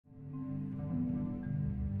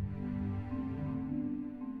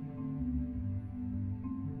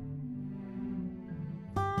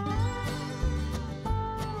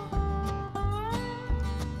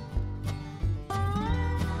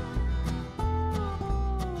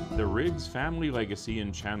The Riggs family legacy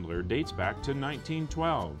in Chandler dates back to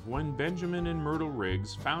 1912, when Benjamin and Myrtle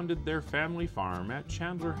Riggs founded their family farm at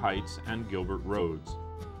Chandler Heights and Gilbert Roads.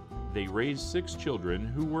 They raised 6 children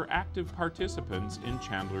who were active participants in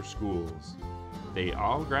Chandler schools. They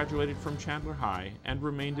all graduated from Chandler High and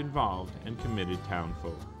remained involved and committed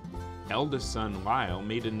townfolk. Eldest son Lyle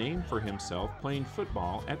made a name for himself playing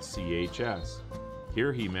football at CHS.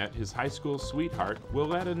 Here he met his high school sweetheart,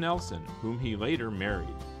 Willetta Nelson, whom he later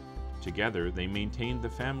married. Together, they maintained the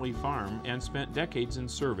family farm and spent decades in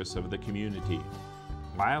service of the community.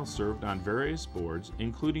 Lyle served on various boards,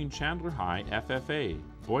 including Chandler High FFA,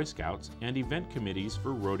 Boy Scouts, and event committees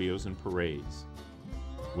for rodeos and parades.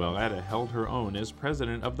 Willetta held her own as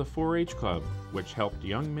president of the 4-H Club, which helped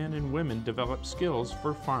young men and women develop skills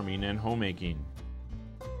for farming and homemaking.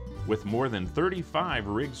 With more than 35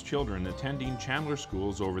 Riggs children attending Chandler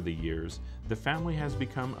schools over the years, the family has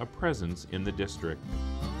become a presence in the district.